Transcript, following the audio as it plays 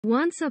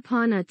Once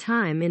upon a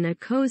time, in a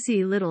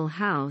cozy little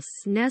house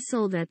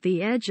nestled at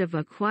the edge of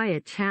a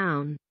quiet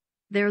town,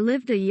 there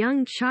lived a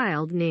young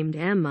child named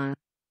Emma.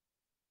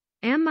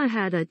 Emma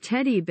had a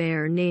teddy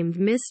bear named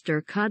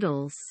Mr.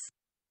 Cuddles,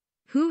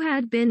 who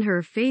had been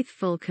her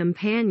faithful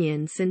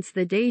companion since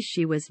the day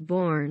she was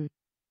born.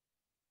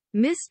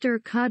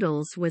 Mr.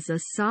 Cuddles was a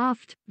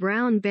soft,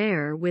 brown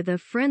bear with a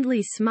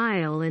friendly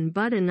smile and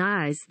button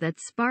eyes that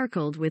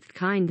sparkled with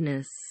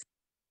kindness.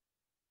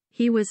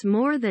 He was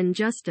more than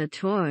just a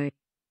toy.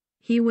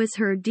 He was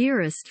her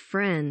dearest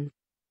friend.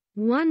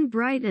 One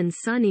bright and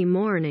sunny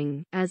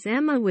morning, as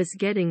Emma was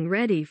getting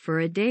ready for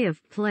a day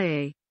of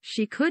play,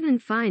 she couldn't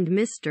find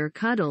Mr.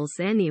 Cuddles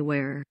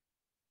anywhere.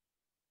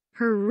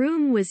 Her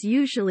room was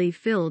usually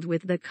filled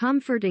with the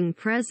comforting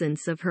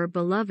presence of her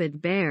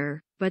beloved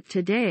bear, but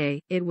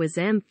today, it was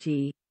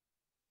empty.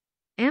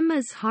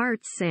 Emma's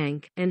heart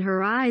sank, and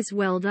her eyes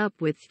welled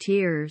up with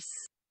tears.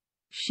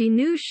 She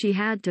knew she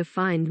had to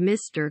find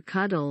Mr.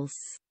 Cuddles.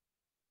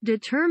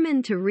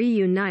 Determined to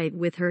reunite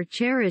with her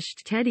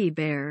cherished teddy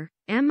bear,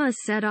 Emma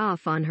set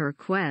off on her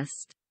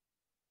quest.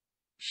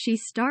 She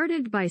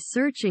started by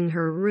searching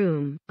her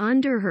room,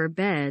 under her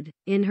bed,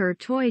 in her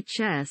toy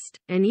chest,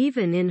 and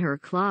even in her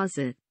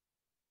closet.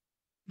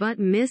 But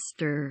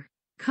Mr.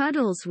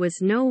 Cuddles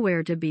was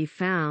nowhere to be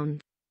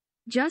found.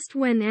 Just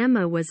when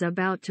Emma was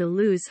about to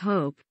lose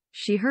hope,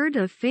 she heard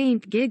a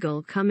faint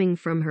giggle coming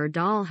from her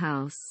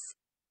dollhouse.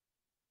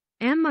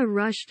 Emma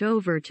rushed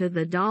over to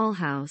the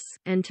dollhouse,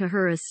 and to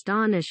her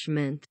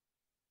astonishment,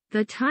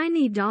 the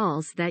tiny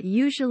dolls that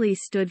usually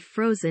stood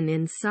frozen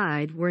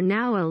inside were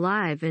now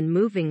alive and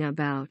moving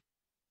about.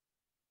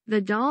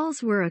 The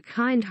dolls were a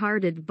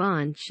kind-hearted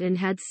bunch and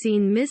had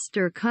seen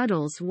Mr.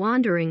 Cuddles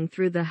wandering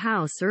through the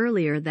house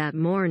earlier that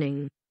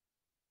morning.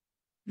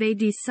 They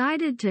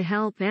decided to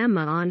help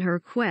Emma on her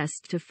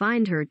quest to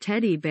find her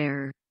teddy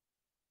bear.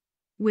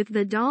 With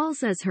the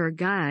dolls as her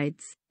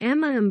guides,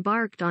 Emma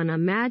embarked on a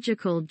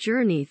magical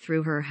journey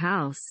through her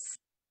house.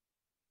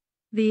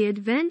 The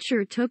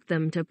adventure took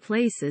them to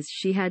places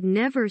she had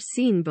never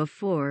seen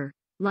before,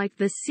 like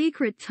the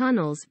secret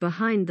tunnels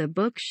behind the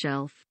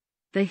bookshelf,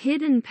 the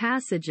hidden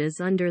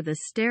passages under the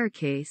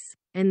staircase,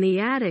 and the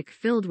attic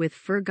filled with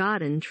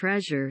forgotten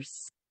treasures.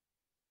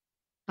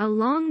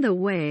 Along the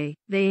way,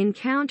 they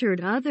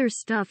encountered other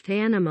stuffed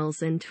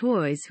animals and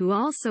toys who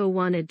also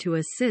wanted to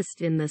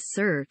assist in the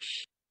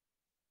search.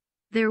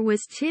 There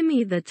was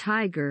Timmy the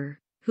tiger,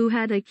 who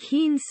had a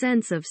keen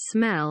sense of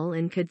smell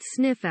and could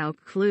sniff out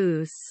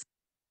clues.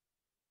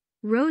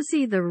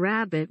 Rosie the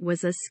rabbit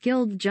was a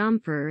skilled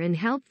jumper and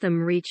helped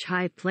them reach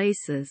high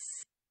places.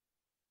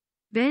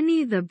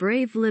 Benny the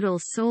brave little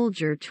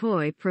soldier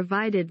toy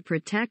provided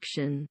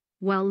protection,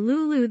 while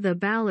Lulu the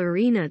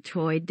ballerina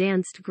toy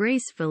danced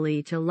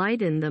gracefully to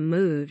lighten the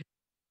mood.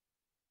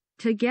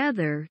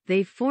 Together,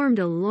 they formed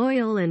a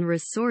loyal and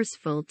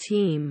resourceful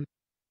team.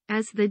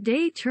 As the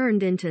day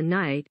turned into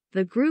night,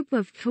 the group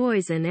of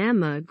toys and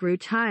Emma grew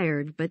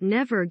tired but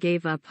never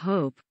gave up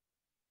hope.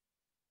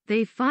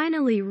 They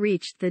finally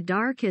reached the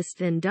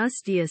darkest and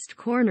dustiest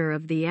corner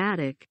of the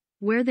attic,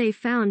 where they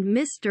found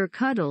Mr.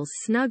 Cuddles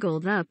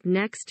snuggled up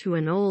next to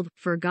an old,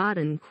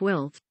 forgotten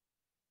quilt.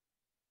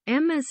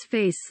 Emma's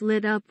face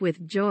lit up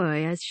with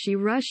joy as she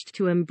rushed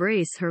to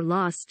embrace her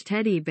lost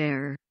teddy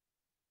bear.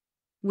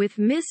 With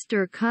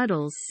Mr.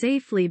 Cuddles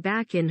safely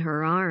back in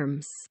her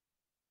arms,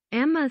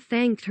 Emma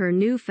thanked her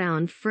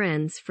newfound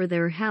friends for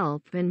their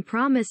help and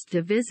promised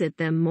to visit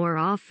them more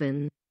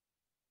often.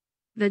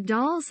 The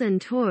dolls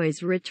and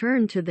toys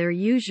returned to their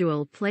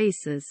usual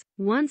places,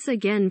 once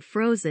again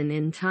frozen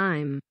in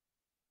time.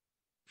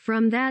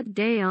 From that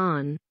day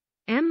on,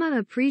 Emma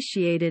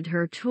appreciated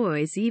her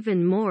toys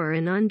even more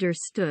and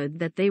understood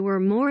that they were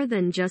more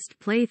than just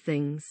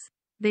playthings.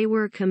 They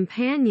were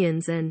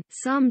companions and,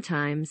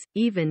 sometimes,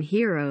 even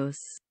heroes.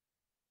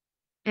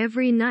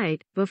 Every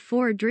night,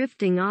 before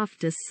drifting off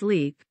to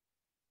sleep,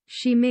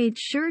 she made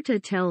sure to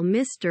tell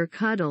Mr.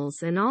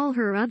 Cuddles and all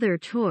her other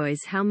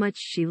toys how much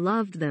she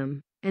loved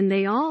them, and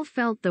they all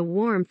felt the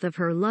warmth of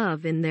her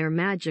love in their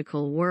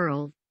magical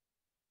world.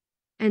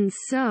 And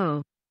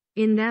so,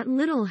 in that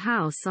little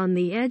house on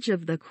the edge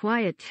of the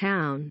quiet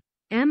town,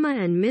 Emma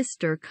and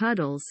Mr.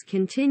 Cuddles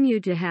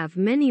continued to have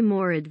many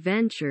more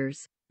adventures,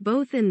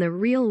 both in the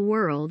real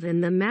world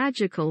and the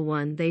magical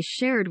one they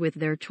shared with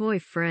their toy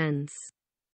friends.